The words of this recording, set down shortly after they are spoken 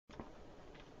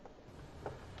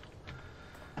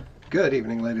Good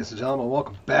evening, ladies and gentlemen.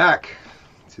 Welcome back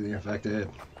to The Infected.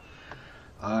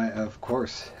 I, of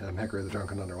course, am Hickory the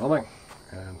Drunken Underwhelming,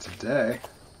 and today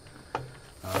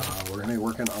we're going to be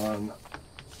working on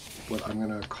what I'm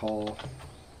going to call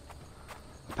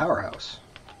a powerhouse.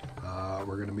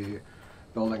 We're going to be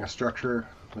building a structure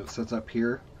that sits up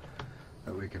here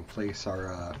that we can place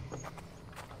our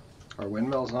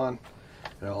windmills on.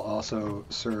 And it'll also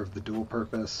serve the dual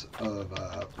purpose of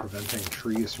preventing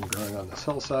trees from growing on this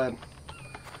hillside,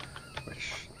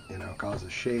 which, you know,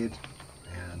 causes shade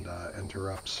and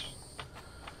interrupts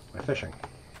my fishing.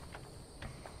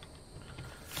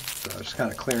 So just kind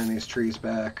of clearing these trees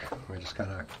back. We just kind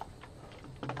of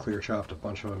clear chopped a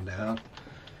bunch of them down.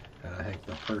 And I think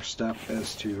the first step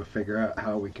is to figure out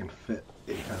how we can fit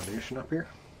a foundation up here.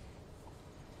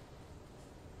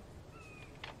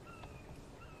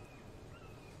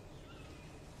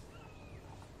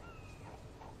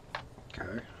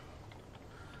 Okay.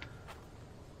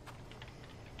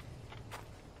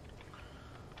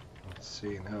 Let's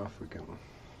see now if we can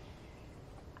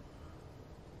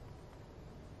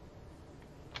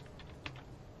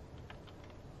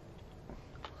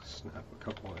snap a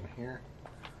couple in here.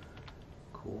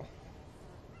 Cool.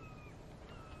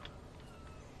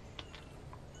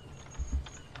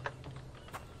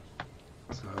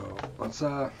 So let's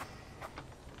not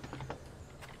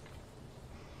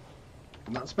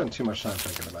spend too much time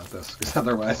thinking about this, because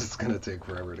otherwise it's going to take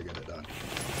forever to get it done.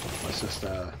 Let's just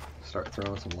start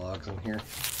throwing some logs in here,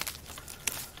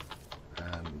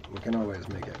 and we can always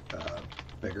make it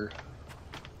bigger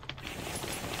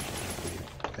if we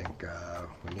think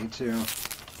we need to.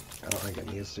 I don't think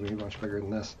it needs to be much bigger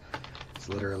than this. It's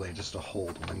literally just to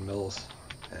hold windmills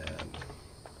and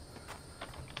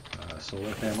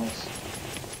solar panels,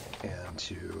 and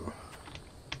to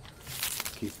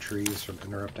keep trees from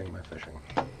interrupting my fishing.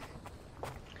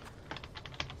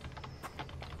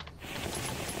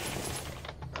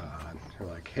 You're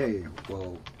like, hey,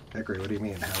 well, Hickory, what do you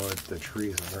mean? How would the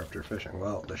trees interrupt your fishing?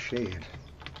 Well, the shade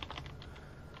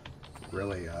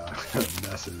really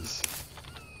messes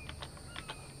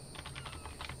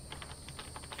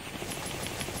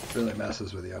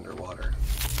with the underwater.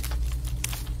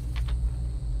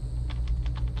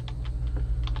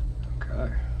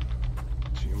 Okay.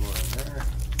 Two more in there.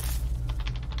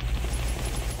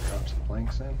 Drop some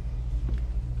planks in.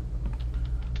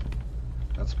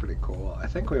 That's pretty cool. I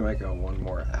think we might go one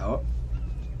more out.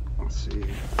 Let's see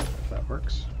if that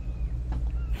works.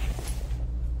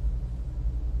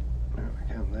 There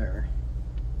we go, there.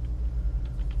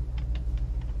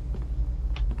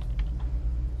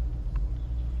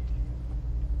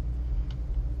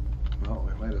 Well,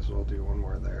 we might as well do one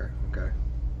more there. Okay.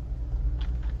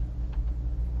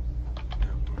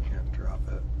 We can't drop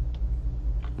it.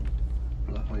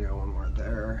 Definitely go one more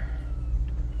there.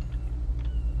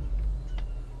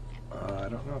 I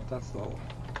don't know if that's the... Let's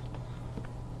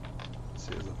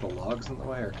see, is it the logs in the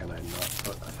way, or can I not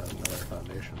put another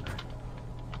foundation there?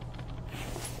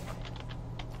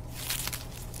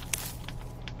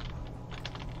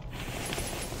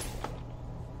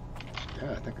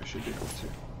 Yeah, I think I should be able to.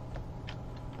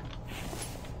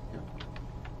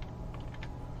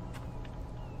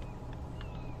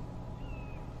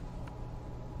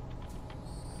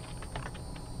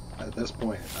 At this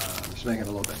point, I'm just making it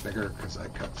a little bit bigger because I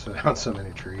cut down so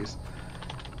many trees.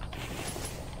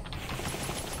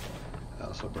 I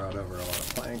also brought over a lot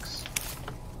of planks.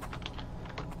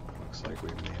 Looks like we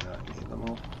may not need them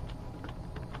all.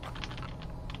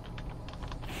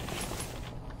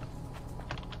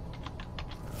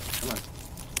 Come on.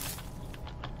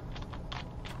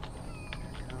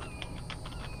 There you go.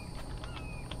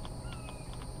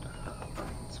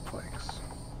 It's planks.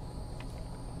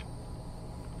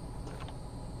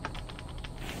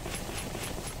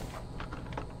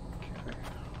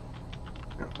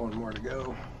 One more to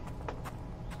go.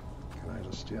 Can I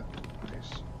just, yeah,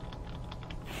 nice.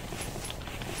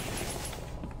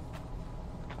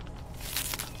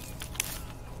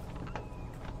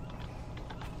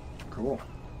 Cool.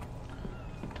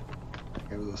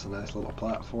 Gives us a nice little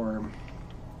platform.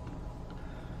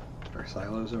 Our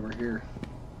silos over here.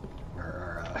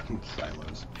 Or our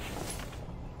silos.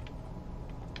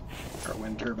 Our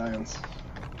wind turbines.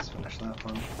 Let's finish that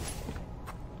one.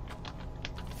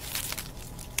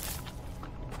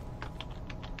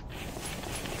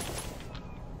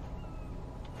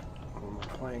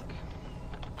 Plank.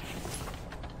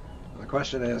 The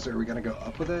question is, are we going to go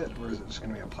up with it, or is it just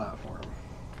going to be a platform?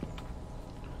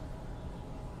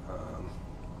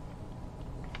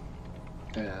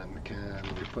 And can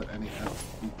we put any out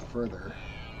further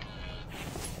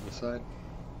on the side?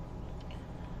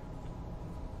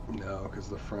 No, because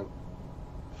the front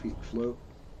feet float.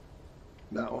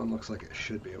 That one looks like it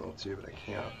should be able to, but I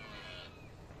can't.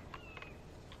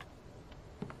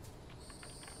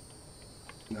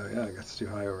 No, yeah, it gets too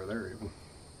high over there even.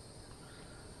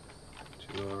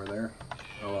 Too low over there.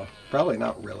 Oh well. Probably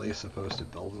not really supposed to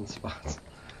build in spots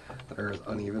that are as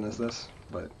uneven as this,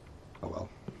 but oh well.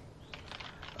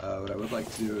 What I would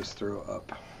like to do is throw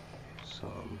up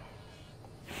some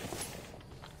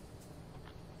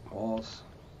walls.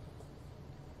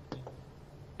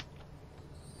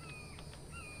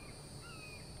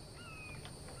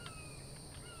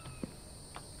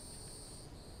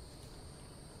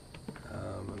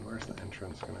 And where's the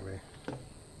entrance going to be?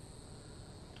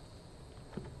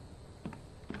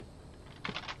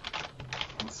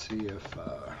 Let's see if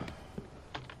I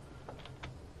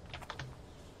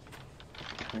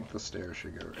think the stairs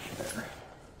should go right there.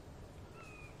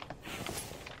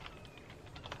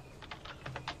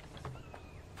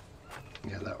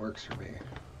 Yeah, that works for me.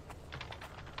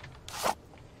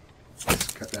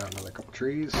 Let's cut down another couple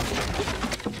trees.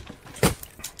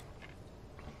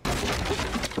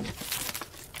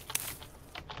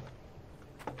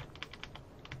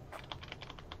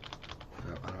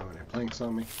 Planks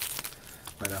on me.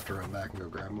 Might have to run back and go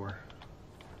grab more.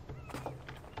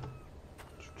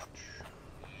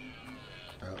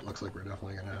 It looks like we're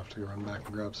definitely going to have to run back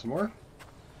and grab some more.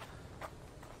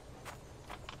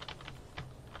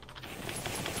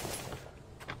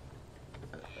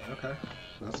 Okay,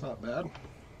 that's not bad.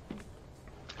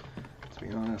 To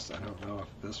be honest, I don't know if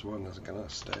this one is going to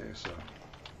stay, so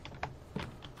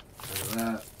after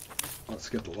that, let's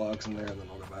get the logs in there and then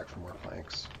we'll go back for more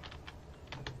planks.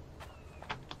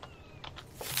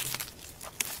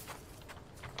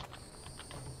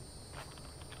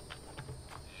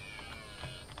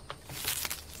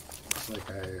 Like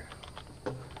I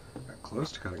got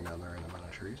close to cutting down the right amount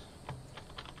of trees.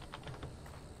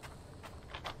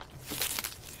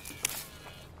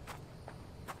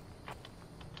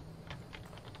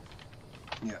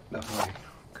 Yeah, definitely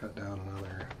cut down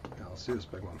another. Yeah, let's do this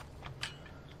big one.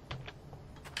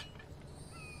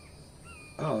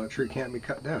 Oh, that tree can't be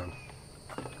cut down.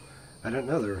 I didn't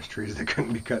know there was trees that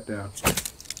couldn't be cut down.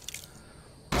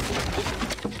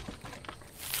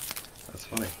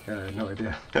 Funny. Yeah, I had no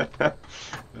idea.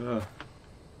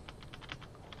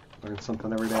 Learn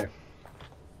something every day.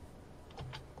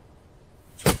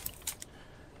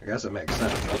 I guess it makes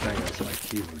sense. That thing is like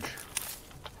huge.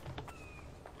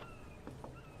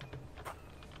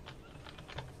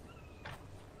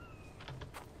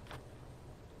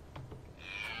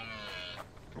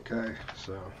 Okay,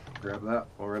 so grab that.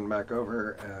 We'll run back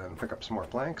over and pick up some more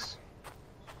planks.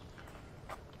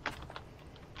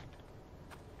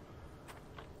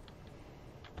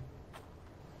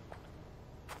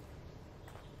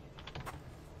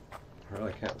 I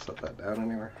really can't set that down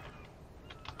anywhere.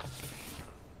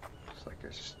 It's like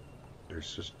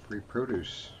there's just free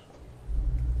produce.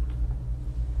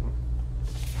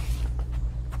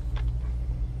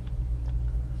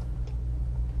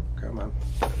 Come on,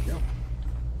 there we go.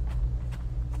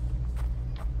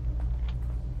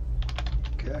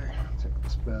 Okay, take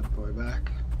this bad boy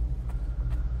back.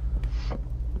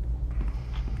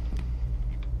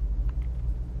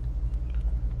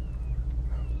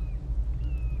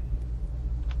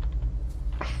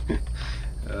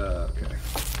 Okay.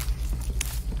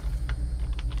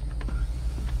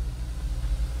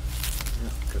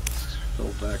 Yeah, get this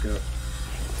filled back up.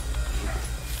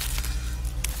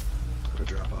 Gotta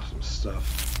drop off some stuff.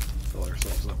 Fill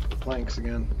ourselves up with planks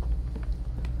again.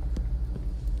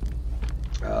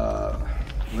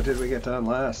 What did we get done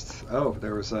last? Oh,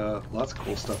 there was lots of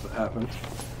cool stuff that happened.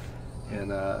 And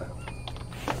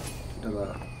did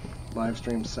a live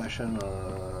stream session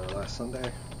last Sunday.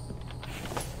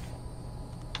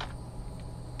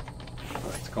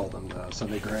 Called them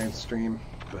Sunday Grind Stream,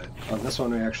 but on this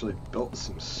one we actually built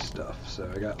some stuff.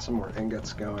 So I got some more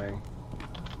ingots going.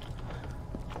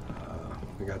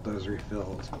 We got those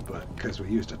refilled, but because we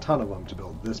used a ton of them to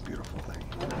build this beautiful thing,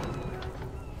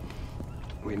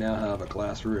 we now have a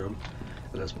glass room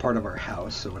that is part of our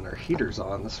house. So when our heater's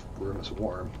on, this room is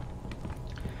warm,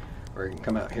 or you can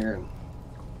come out here and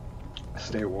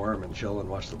stay warm and chill and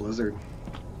watch the blizzard.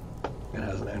 It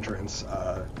has an entrance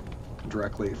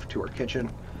directly to our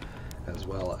kitchen, as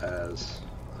well as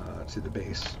to the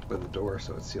base with a door,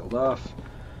 so it's sealed off,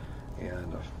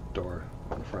 and a door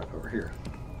on the front over here.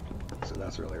 So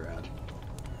that's really rad.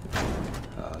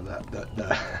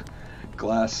 That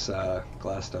glass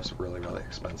stuff's really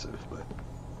expensive, but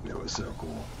it was so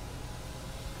cool.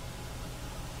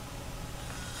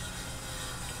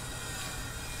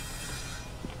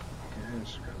 Okay,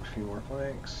 just grab a few more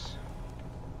planks.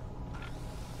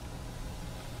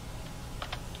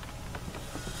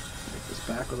 this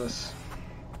back with us.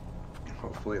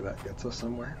 Hopefully that gets us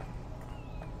somewhere.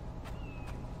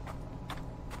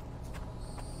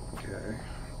 Okay.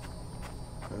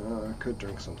 I could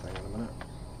drink something in a minute.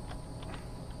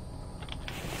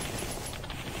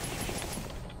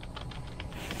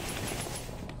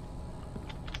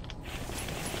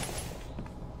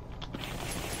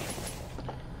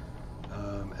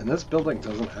 And this building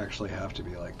doesn't actually have to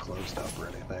be like closed up or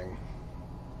anything.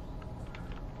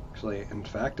 Actually, in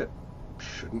fact, it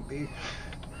shouldn't be.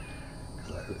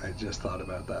 Because I just thought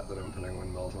about that I'm putting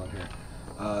windmills on here.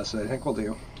 So I think we'll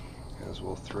do is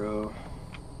we'll throw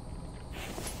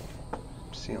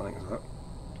ceilings up.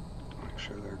 Make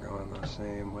sure they're going the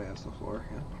same way as the floor.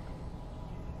 Yeah.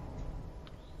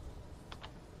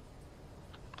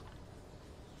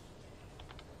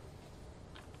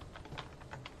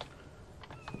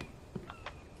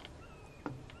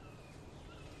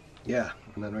 Yeah,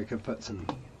 and then we could put some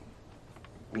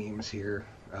beams here.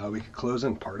 We could close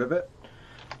in part of it.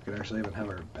 We could actually even have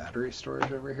our battery storage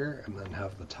over here and then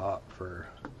have the top for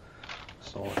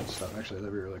solar and stuff. Actually,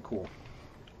 that'd be really cool.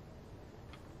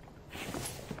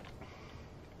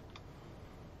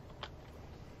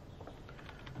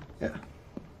 Yeah.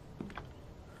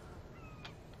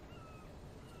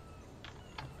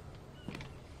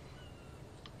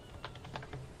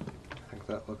 I think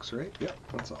that looks right. Yep,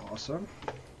 that's awesome.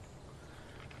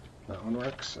 That one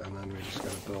works, and then we just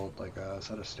gotta build like a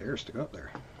set of stairs to go up there.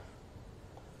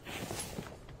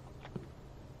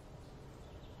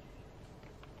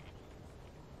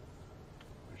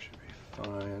 Which should be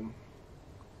fine.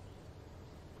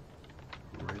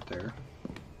 Right there.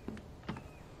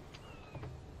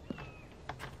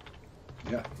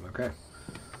 Yeah, okay.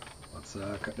 Let's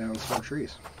cut down some more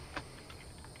trees.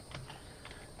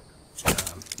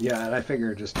 Yeah, and I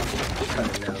figured just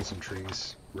cutting down some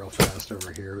trees real fast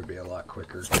over here would be a lot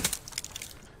quicker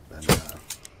than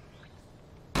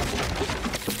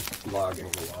logging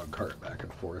the log cart back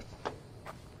and forth.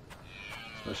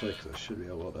 Especially because I should be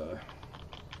able to,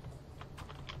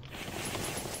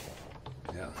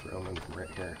 yeah, throw them in from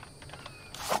right here.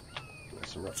 There's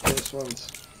some rough close ones.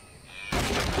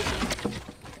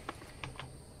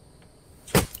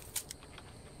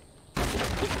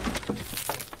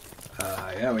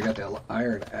 Yeah, we got the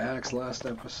iron axe last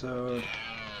episode.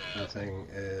 That thing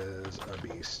is a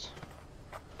beast.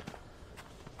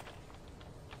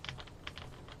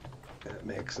 And it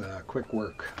makes quick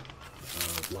work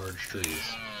of large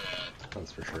trees.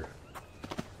 That's for sure.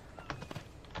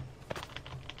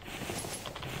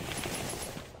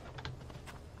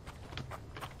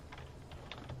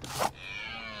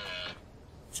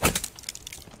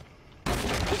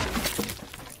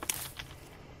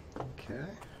 Okay.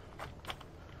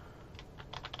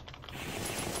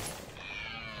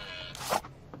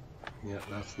 Yeah,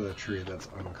 that's the tree that's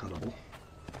uncuttable.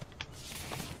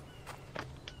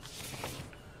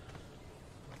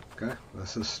 Okay,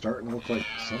 this is starting to look like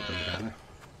something, kinda.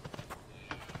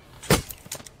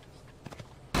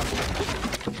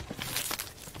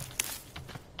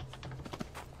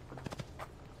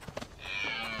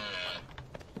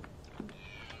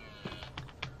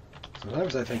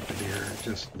 Sometimes I think the deer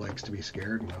just likes to be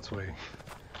scared, and that's why he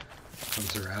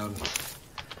comes around and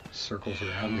circles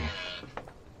around me.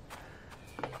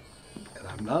 And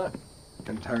I'm not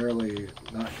entirely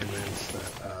not convinced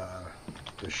that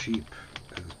the sheep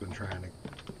has been trying to,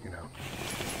 you know,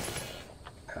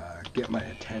 get my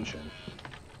attention.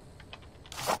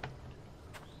 I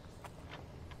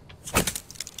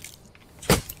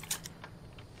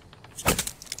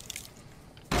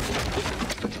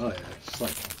tell you, it's just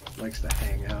like likes to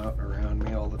hang out around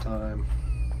me all the time.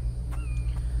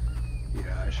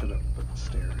 Yeah, I should have put the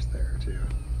stairs there too.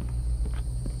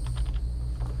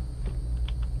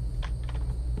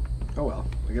 Oh well,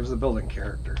 it gives the building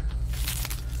character.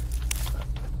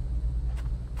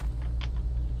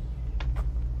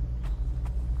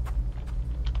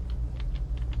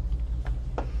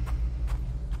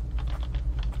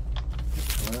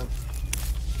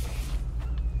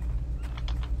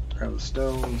 Grab the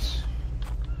stones.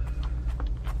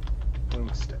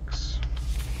 And sticks.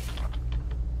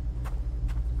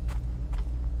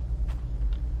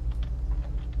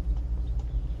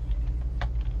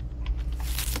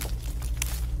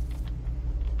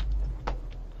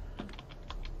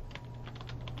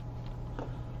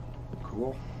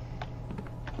 Cool.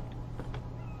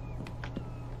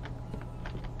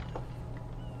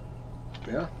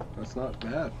 Yeah, that's not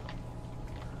bad.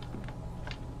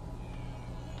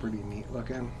 Pretty neat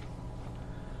looking.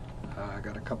 I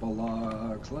got a couple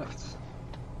logs left.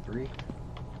 3.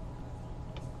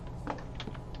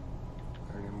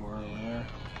 Any more over there?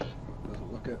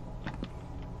 Doesn't look it.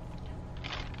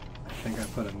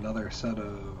 put another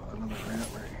ramp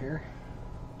right here.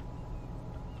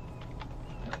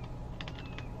 Yep.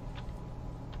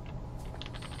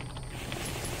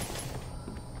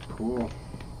 Cool.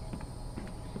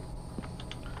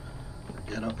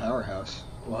 Get a powerhouse.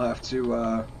 We'll have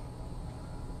to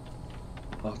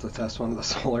test one of the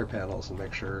solar panels and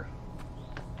make sure.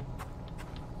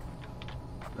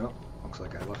 Nope, looks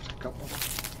like I left a couple.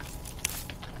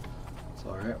 It's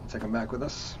alright, we'll take them back with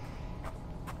us.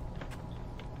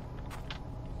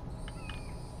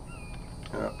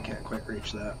 Oh, can't quite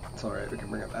reach that. It's alright, we can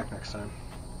bring it back next time.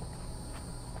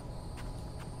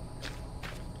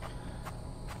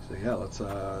 So yeah, let's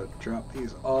drop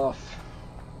these off.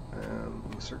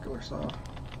 And the circular saw. So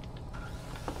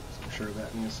I'm sure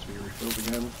that needs to be refilled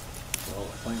again. With all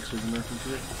the planks we've been working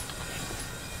through.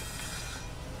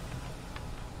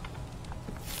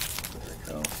 There we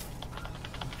go.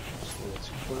 Just a little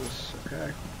too close. Okay.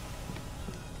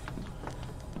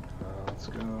 Let's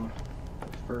go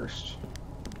first.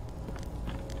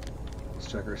 Let's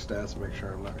check our stats and make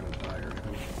sure I'm not going to die or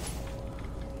anything.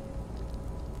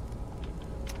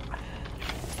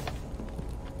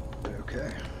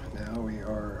 Okay. Now we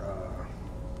are,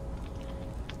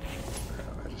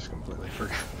 I just completely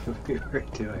forgot what we were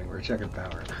doing. We're checking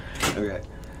power. Okay,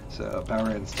 so power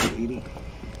end's 280.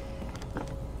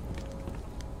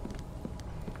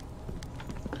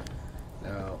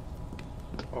 Now,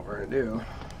 what we're going to do,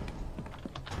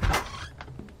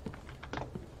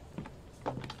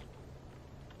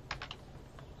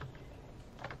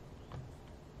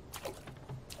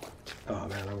 oh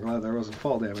man, I'm glad there wasn't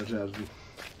fall damage added.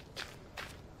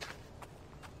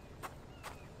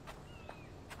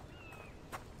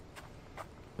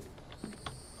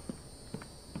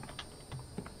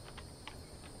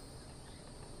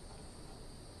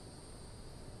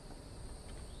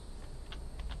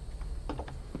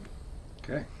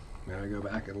 Okay, now we go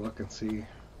back and look and see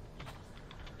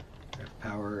if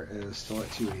power is still at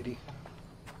 280.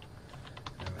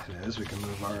 And if it is, we can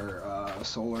move our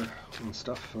solar and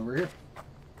stuff over here.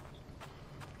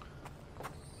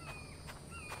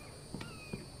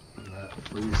 And that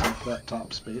frees up that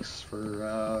top space for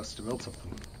us to build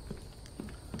something.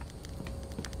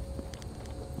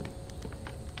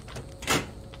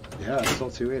 Yeah, it's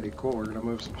still 280. Cool, we're going to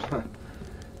move some...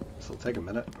 This will take a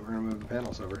minute, but we're going to move the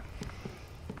panels over.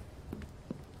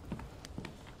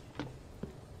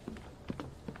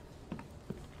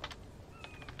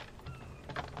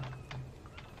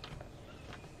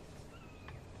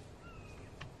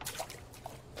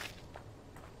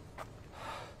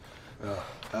 Oh,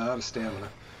 out of stamina.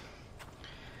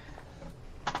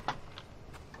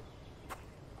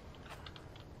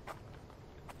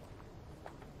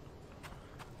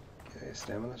 Okay,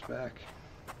 stamina's back.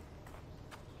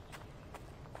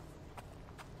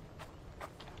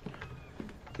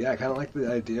 Yeah, I kind of like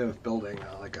the idea of building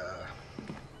like a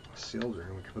sealed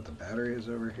room. We can put the batteries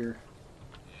over here.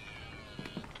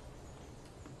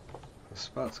 This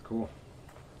spot's cool.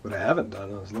 What I haven't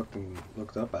done is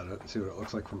looked up at it and see what it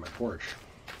looks like from my porch.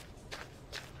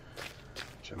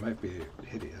 Which might be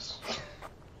hideous.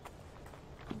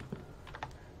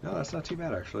 No, that's not too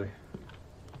bad actually.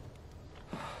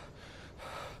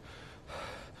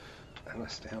 And a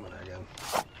stamina again.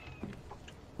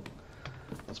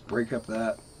 Let's break up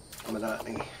that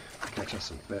monotony. Catch us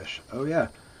some fish. Oh yeah,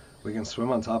 we can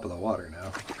swim on top of the water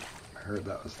now. I heard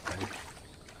that was the thing.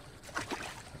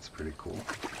 That's pretty cool.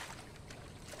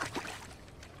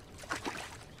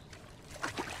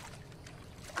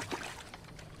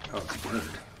 Oh, it's a bird.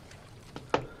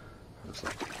 I was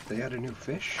like, they had a new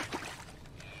fish?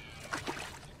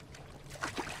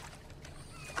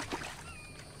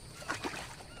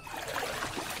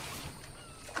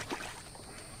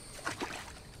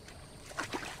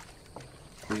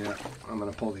 Yeah, I'm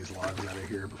gonna pull these logs out of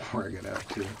here before I get out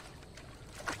too.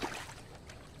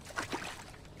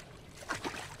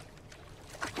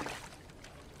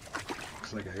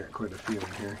 Looks like I got quite a few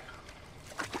in here.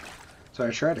 So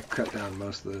I try to cut down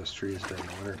most of those trees during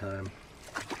the winter time.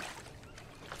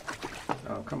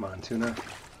 Oh, come on, tuna.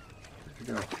 Where'd you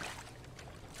go?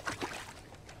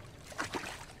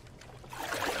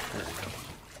 There we go.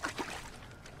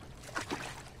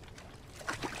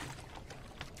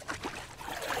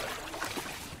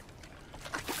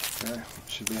 Okay,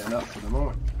 should be enough for the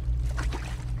moment.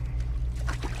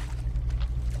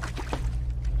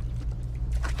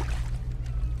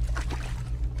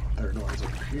 Third one's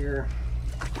over here.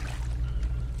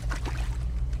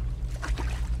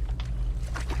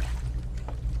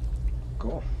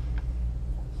 Cool.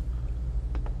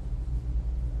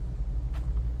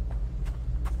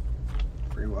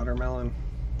 Free watermelon.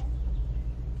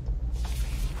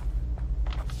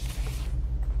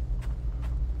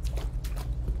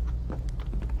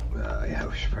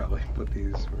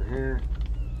 here.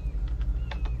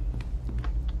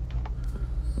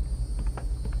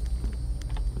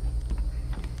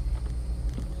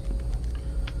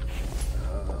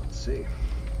 Let's see.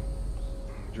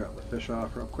 Drop the fish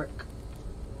off real quick.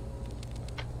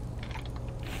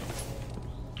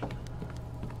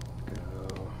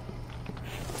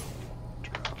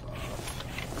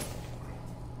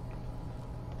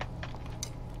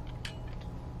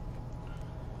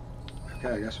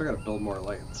 Okay, I guess we gotta build more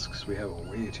lights because we have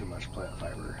way too much plant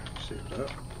fiber saved up.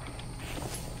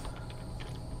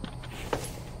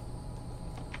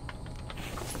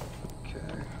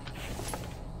 Okay.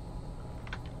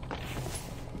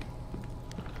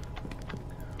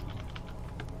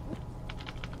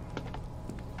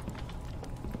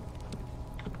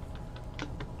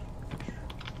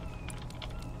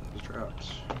 Those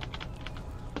drops.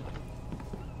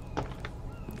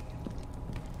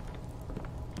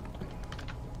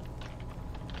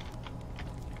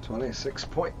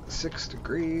 26.6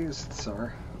 degrees. It's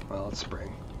summer. Well, it's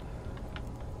spring.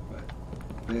 But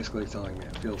basically telling me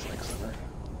it feels like summer.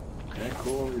 Okay,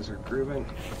 cool. These are grooving.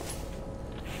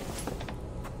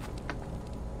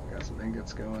 Got some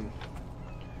ingots going.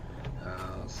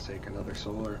 Let's take another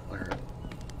solar, or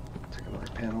take another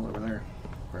panel over there.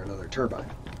 Or another turbine.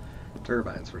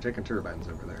 Turbines. We're taking turbines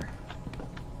over there.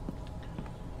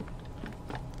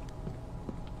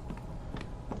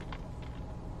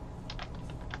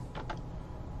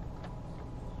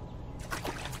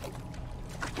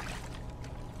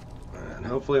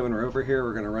 Hopefully when we're over here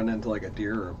we're going to run into like a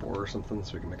deer or a boar or something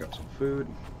so we can make up some food.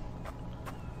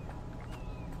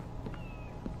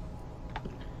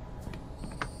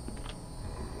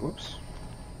 Whoops.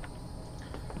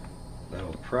 I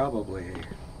will probably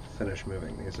finish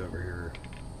moving these over here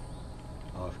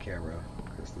off camera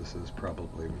because this is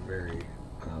probably very,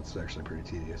 it's actually pretty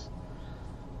tedious.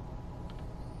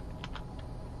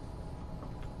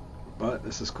 But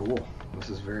this is cool. This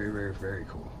is very, very, very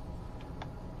cool.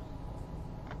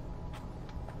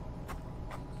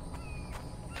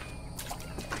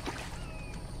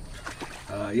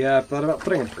 Yeah, I've thought about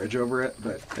putting a bridge over it,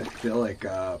 but I feel like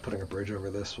putting a bridge over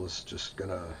this was just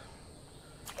gonna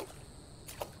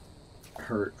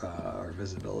hurt our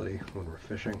visibility when we're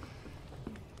fishing.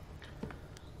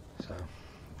 So,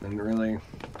 and really,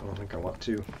 I don't think I want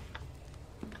to.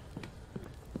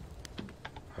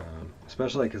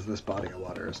 Especially because this body of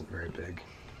water isn't very big.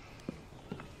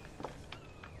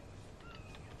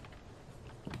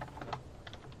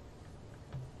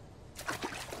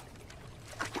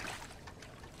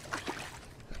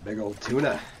 Big old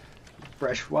tuna.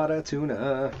 Freshwater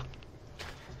tuna.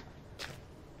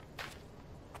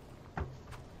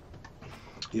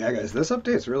 Yeah, guys, this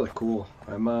update's really cool.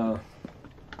 I mean,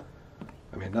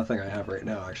 nothing I have right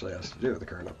now actually has to do with the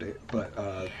current update, but,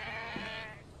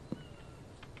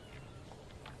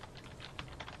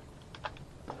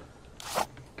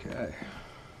 okay.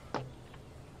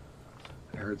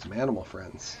 I heard some animal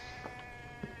friends.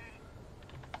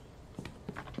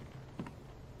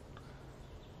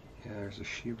 There's a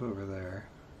sheep over there.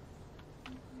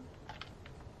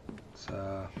 It's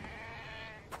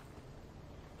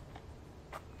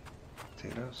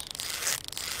potatoes.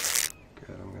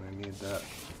 Good, I'm gonna need that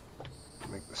to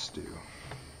make the stew.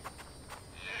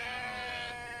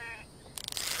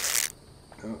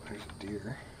 Oh, there's a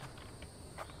deer.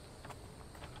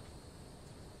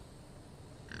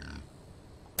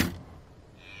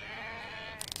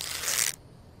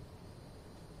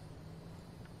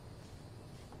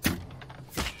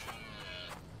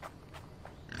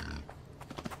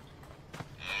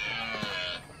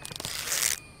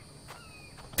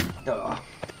 Oh.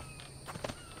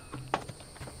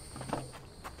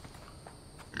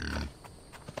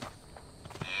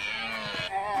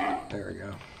 There we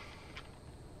go.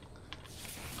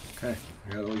 Okay, I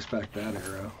got at least back that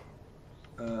arrow.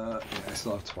 Yeah, I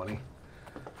still have 20.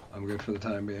 I'm good for the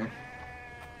time being.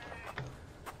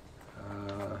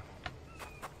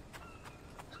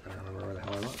 Just gotta remember where the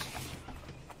hell I was.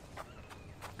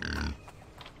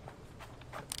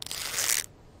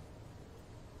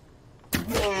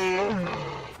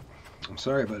 I'm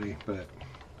sorry, buddy, but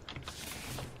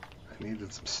I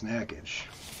needed some snackage.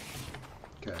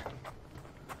 Okay.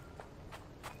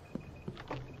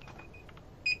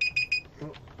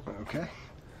 Oh, okay.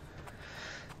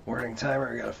 Warning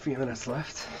timer, we got a few minutes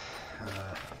left.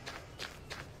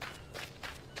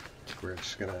 We're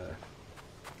just gonna...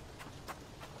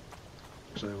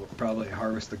 Actually, we'll probably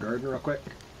harvest the garden real quick.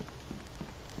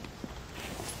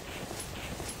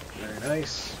 Very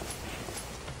nice.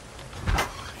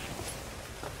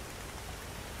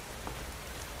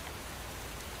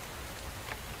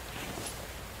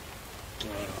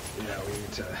 Yeah, we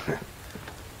need to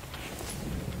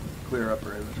clear up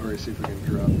our inventory, see if we can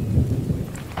drop.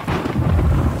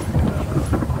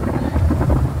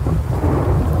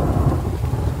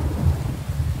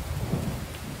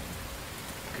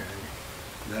 Okay,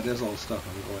 that is all stuff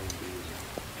I'm going to be using.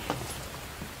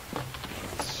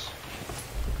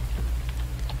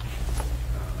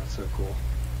 That's so cool.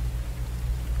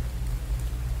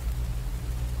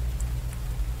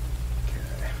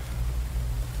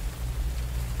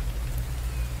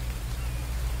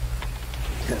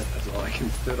 That's all I can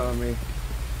fit on me.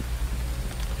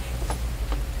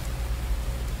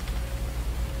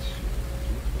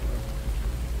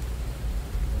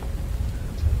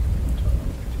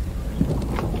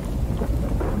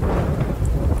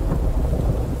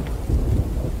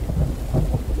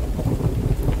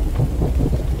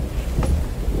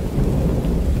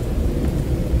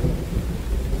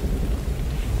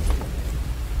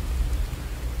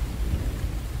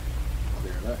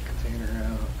 Clear that container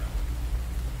out.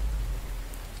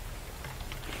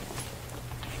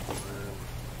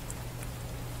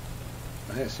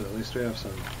 Okay, so at least we have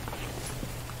some,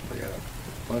 we got a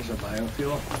bunch of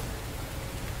biofuel,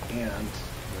 and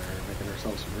we're making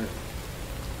ourselves some room.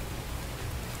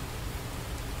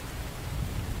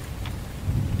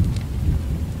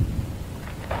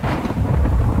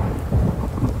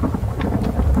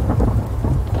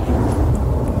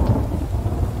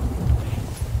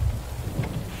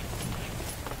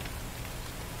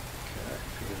 Okay,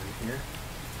 put it in here.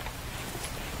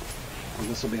 And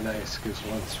this will be nice, because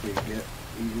once we get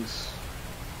these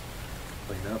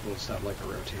cleaned up, we'll just have like a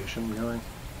rotation going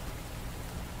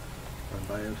on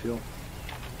biofuel.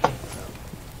 I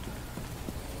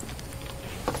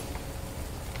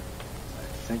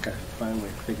think I finally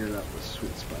figured out the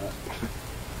sweet spot.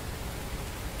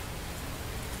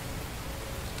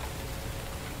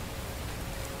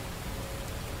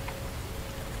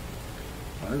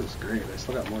 Wow, this is great. I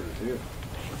still got more to do.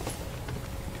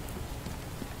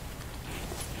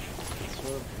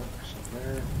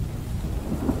 There.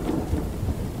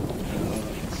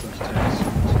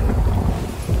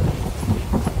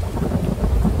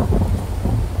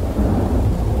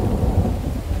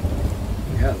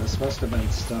 Yeah, this must have been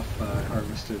stuff I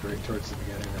harvested right towards the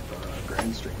beginning of the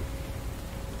grind stream.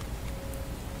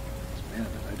 Man,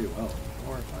 did I do well.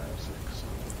 4, 5, 6, 7,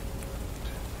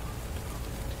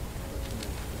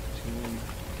 10, 15.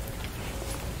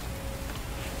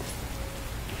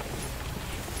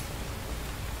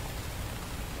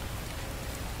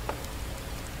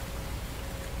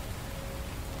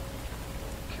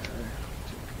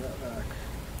 That back.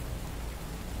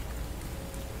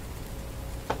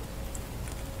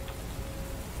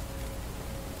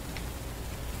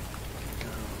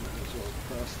 Might as well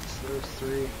process those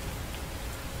 3.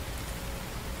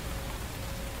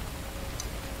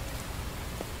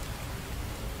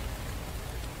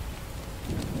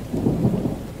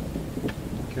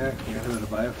 Okay, we got a bit of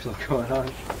biofuel going on.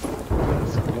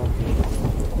 That's cool.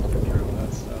 Get rid of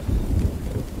that stuff.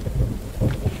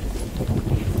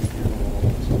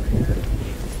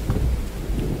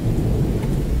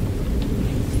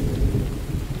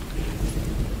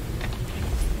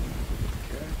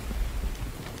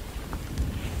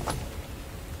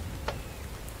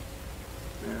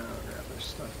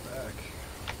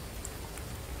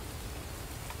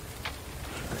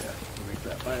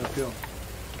 Biofuel.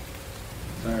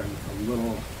 Sorry, I'm a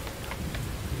little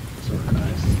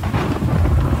disorganized.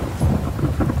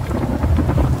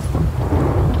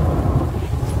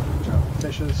 Drop the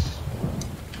fishes.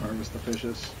 Harvest the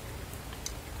fishes.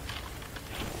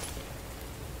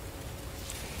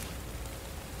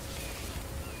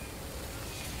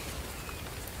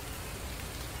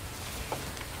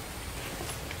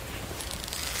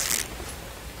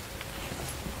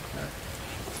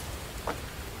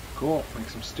 Cool, make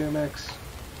some stew mix.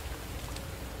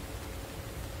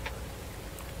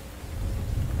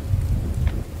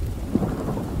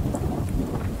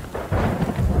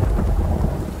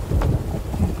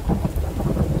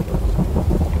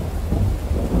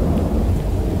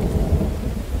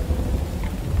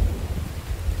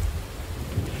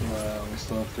 We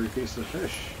still have 3 pieces of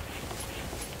fish.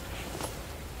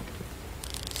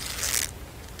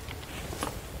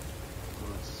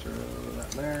 Let's throw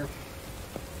that in there.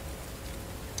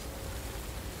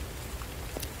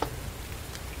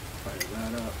 Fire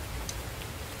that up.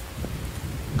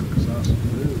 Cook us off some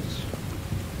foods.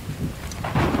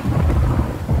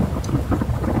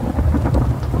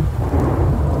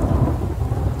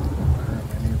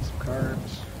 Currently need some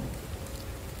carbs.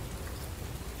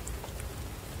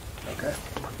 Okay,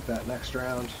 that next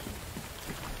round.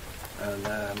 And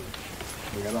then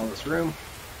we got all this room.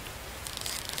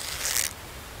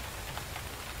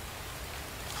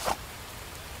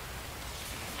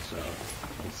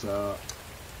 let's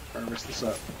harvest this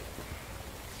up.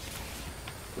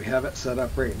 We have it set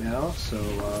up right now, so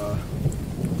all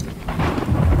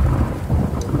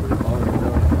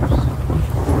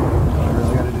I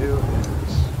really got to do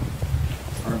is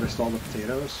harvest all the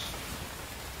potatoes,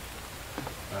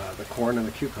 the corn and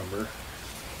the cucumber,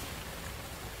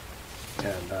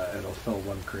 and it'll fill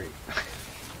one crate.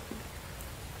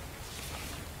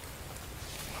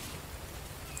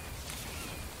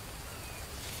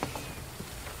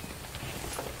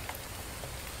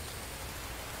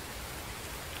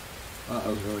 That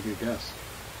was a really good guess.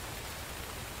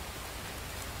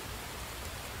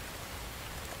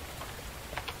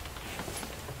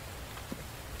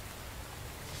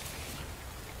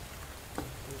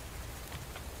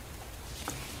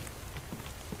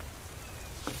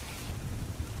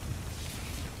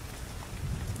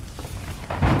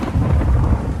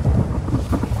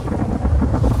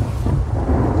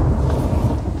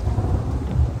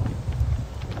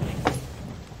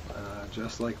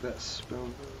 Just like this. Boom,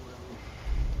 boom, boom.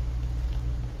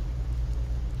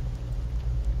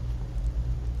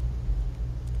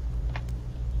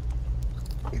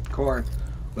 Eat the corn.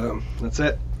 Boom. That's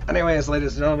it. Anyways,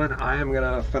 ladies and gentlemen, I am going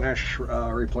to finish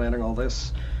replanting all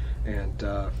this, and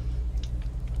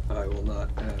I will not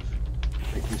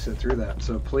make you sit through that.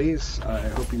 So please, I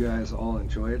hope you guys all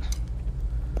enjoyed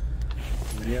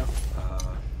the video.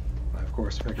 Of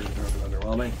course, figured it was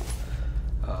underwhelming.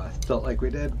 Felt like we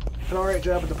did an alright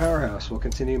job at the powerhouse. We'll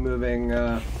continue moving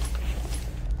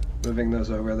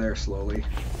those over there slowly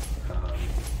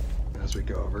as we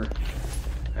go over,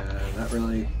 and that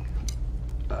really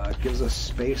gives us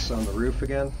space on the roof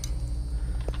again.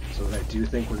 So what I do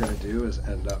think we're going to do is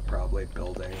end up probably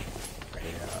building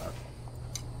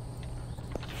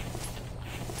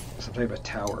some type of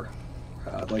tower.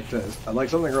 I'd like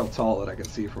something real tall that I can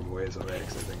see from ways away,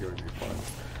 because I think it would be fun.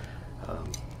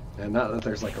 And not that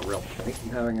there's like a real point in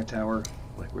having a tower,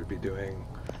 like we'd be doing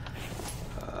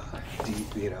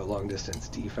long distance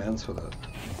defense with a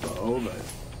bow, but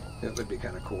it would be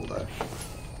kind of cool to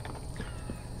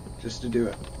just to do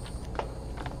it.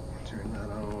 Turn that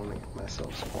on and get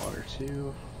myself some water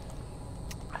too.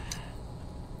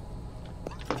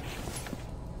 Okay.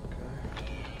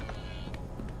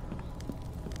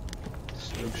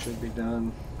 Stove should be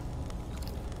done.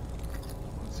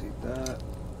 Let's eat that.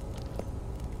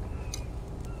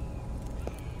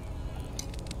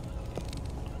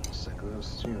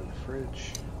 Those two in the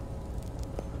fridge.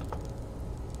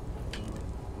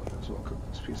 Might as well cook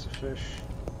this piece of fish.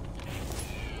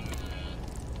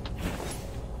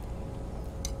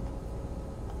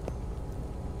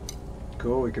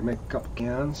 Cool, we could make a couple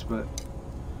cans, but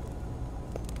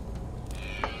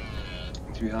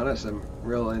to be honest, I'm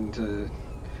real into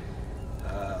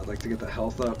I'd like to get the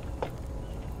health up.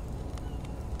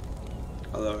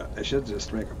 Although I should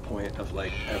just make a point of,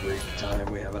 like, every time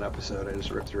we have an episode, I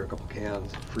just rip through a couple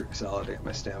cans of fruit salad to get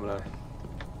my stamina.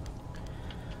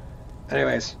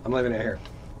 Anyways, I'm leaving it here.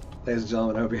 Ladies and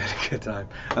gentlemen, I hope you had a good time.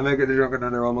 I'm Edgar the Drunken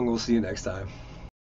Underwhelming. We'll see you next time.